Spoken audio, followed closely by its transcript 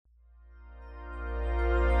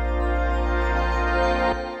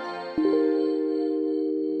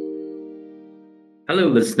Hello,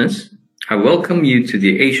 listeners. I welcome you to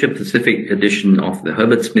the Asia Pacific edition of the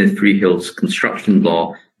Herbert Smith Freehills Construction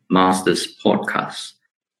Law Masters Podcast.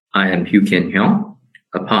 I am Hew Kian Heong,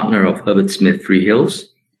 a partner of Herbert Smith Freehills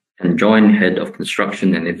and joint head of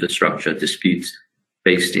construction and infrastructure disputes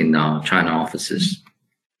based in our China offices.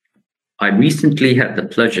 I recently had the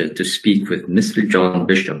pleasure to speak with Mr. John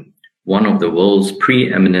Bishop, one of the world's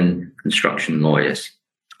preeminent construction lawyers.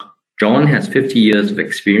 John has 50 years of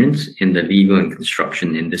experience in the legal and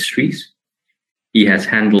construction industries. He has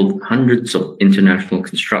handled hundreds of international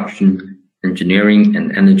construction, engineering,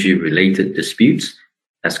 and energy-related disputes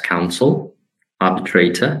as counsel,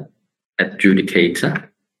 arbitrator, adjudicator,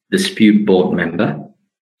 dispute board member,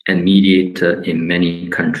 and mediator in many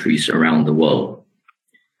countries around the world.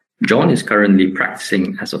 John is currently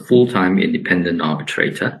practicing as a full-time independent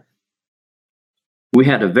arbitrator. We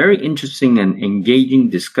had a very interesting and engaging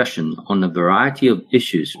discussion on a variety of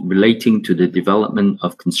issues relating to the development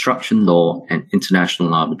of construction law and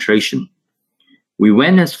international arbitration. We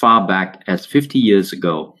went as far back as 50 years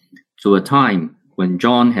ago to a time when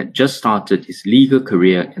John had just started his legal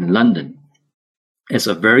career in London as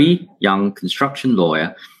a very young construction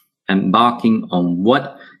lawyer, embarking on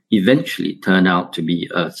what eventually turned out to be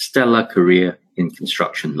a stellar career in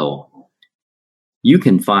construction law. You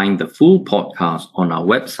can find the full podcast on our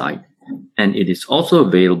website, and it is also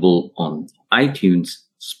available on iTunes,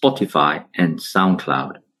 Spotify, and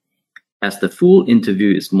SoundCloud. As the full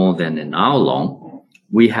interview is more than an hour long,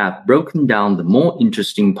 we have broken down the more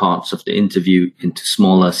interesting parts of the interview into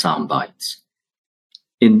smaller soundbites.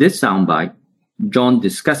 In this soundbite, John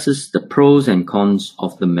discusses the pros and cons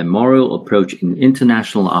of the memorial approach in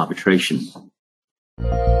international arbitration.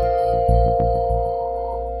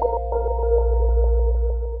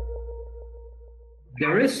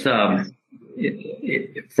 There is,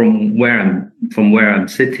 from where I'm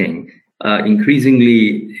sitting,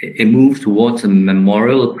 increasingly a move towards a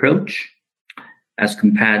memorial approach, as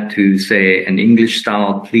compared to, say, an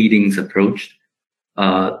English-style pleadings approach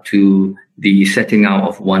to the setting out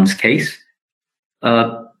of one's case.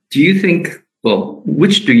 Do you think,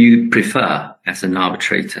 which do you prefer as an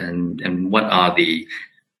arbitrator, and what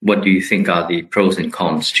do you think are the pros and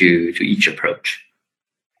cons to each approach?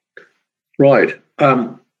 Right.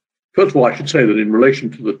 First of all, I should say that in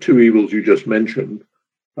relation to the two evils you just mentioned,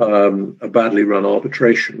 a badly run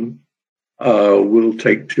arbitration will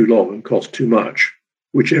take too long and cost too much,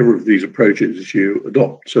 whichever of these approaches you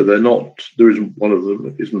adopt. So there isn't one of them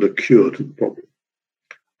that isn't a cure to the problem.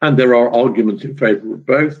 And there are arguments in favor of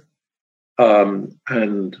both.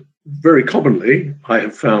 And very commonly, I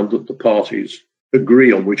have found that the parties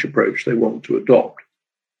agree on which approach they want to adopt.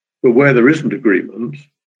 But where there isn't agreement,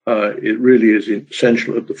 it really is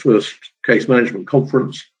essential at the first case management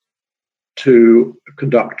conference to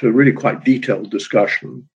conduct a really quite detailed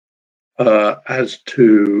discussion as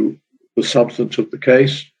to the substance of the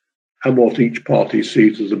case and what each party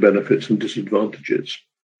sees as the benefits and disadvantages.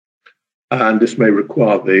 And this may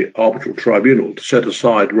require the arbitral tribunal to set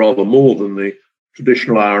aside rather more than the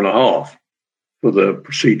traditional hour and a half for the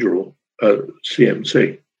procedural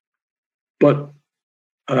CMC. But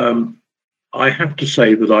I have to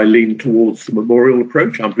say that I lean towards the memorial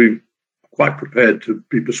approach. I'm quite prepared to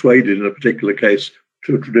be persuaded in a particular case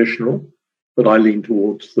to a traditional, but I lean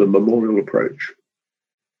towards the memorial approach.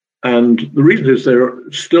 And the reason is there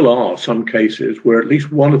still are some cases where at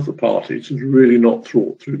least one of the parties has really not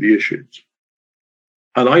thought through the issues.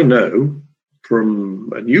 And I know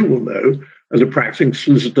and you will know, as a practicing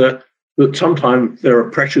solicitor, that sometimes there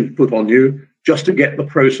are pressures put on you just to get the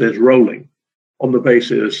process rolling on the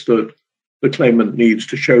basis that the claimant needs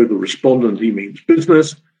to show the respondent he means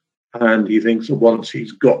business, and he thinks that once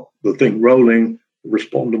he's got the thing rolling, the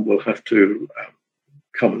respondent will have to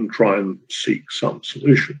come and try and seek some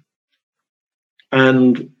solution.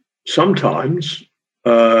 And sometimes,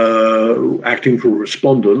 acting for a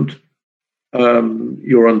respondent,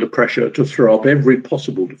 you're under pressure to throw up every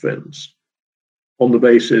possible defense on the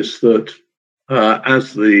basis that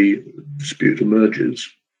as the dispute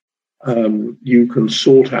emerges, you can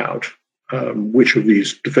sort out which of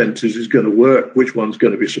these defenses is going to work, which one's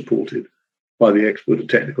going to be supported by the expert and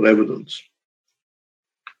technical evidence.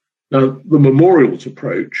 Now, the memorials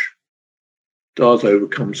approach does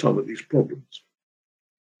overcome some of these problems.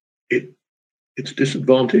 Its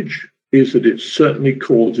disadvantage is that it certainly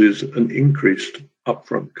causes an increased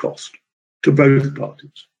upfront cost to both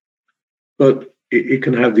parties. But it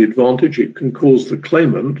can have the advantage, it can cause the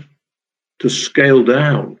claimant to scale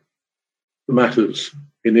down the matters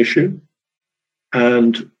in issue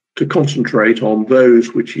and to concentrate on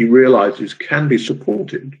those which he realizes can be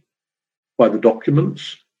supported by the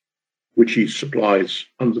documents which he supplies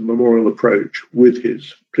under the memorial approach with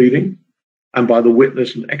his pleading, and by the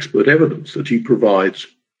witness and expert evidence that he provides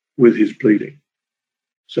with his pleading.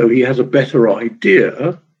 So he has a better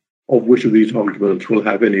idea of which of these arguments will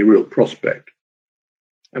have any real prospect.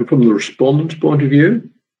 And from the respondent's point of view,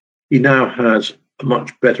 he now has a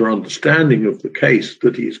much better understanding of the case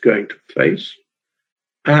that he is going to face.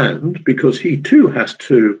 And because he too has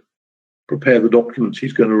to prepare the documents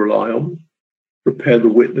he's going to rely on, prepare the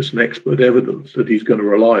witness and expert evidence that he's going to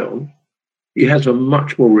rely on, he has a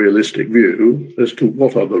much more realistic view as to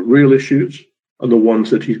what are the real issues and the ones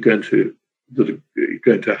that he's going to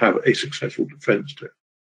have a successful defense to.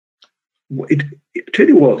 Tell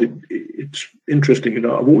you what, it's interesting.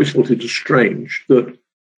 I've always thought it is strange that,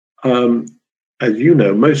 as you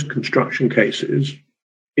know, most construction cases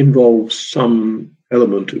involve some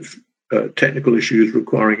element of technical issues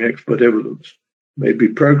requiring expert evidence. They may be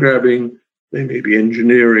programming, they may be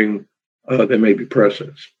engineering, they may be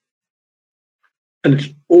process. And it's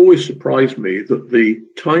always surprised me that the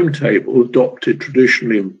timetable adopted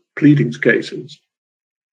traditionally in pleadings cases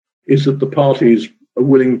is that the parties are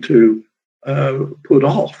willing to put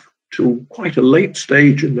off to quite a late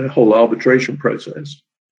stage in their whole arbitration process,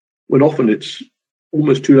 when often it's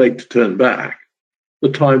almost too late to turn back, the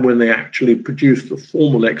time when they actually produce the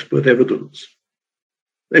formal expert evidence.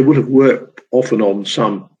 They would have worked often on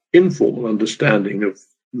some informal understanding of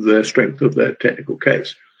the strength of their technical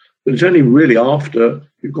case. But it's only really after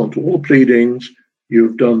you've gone to all the pleadings,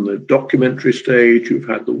 you've done the documentary stage, you've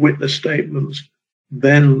had the witness statements,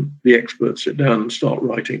 then the experts sit down and start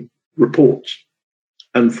writing reports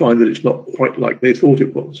and find that it's not quite like they thought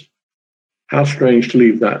it was. How strange to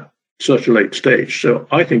leave that such a late stage. So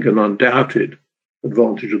I think an undoubted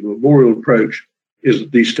advantage of the memorial approach is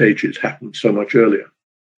that these stages happen so much earlier.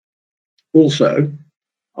 Also,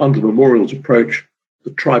 under the memorial's approach,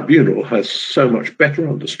 the tribunal has so much better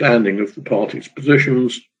understanding of the parties'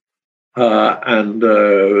 positions and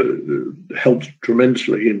helps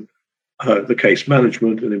tremendously in the case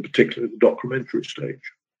management and in particular the documentary stage.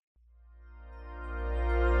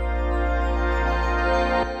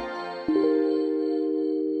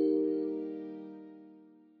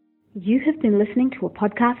 You have been listening to a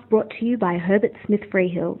podcast brought to you by Herbert Smith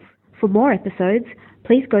Freehills. For more episodes,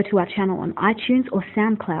 please go to our channel on iTunes or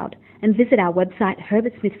SoundCloud and visit our website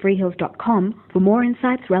herbertsmithfreehills.com for more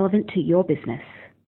insights relevant to your business.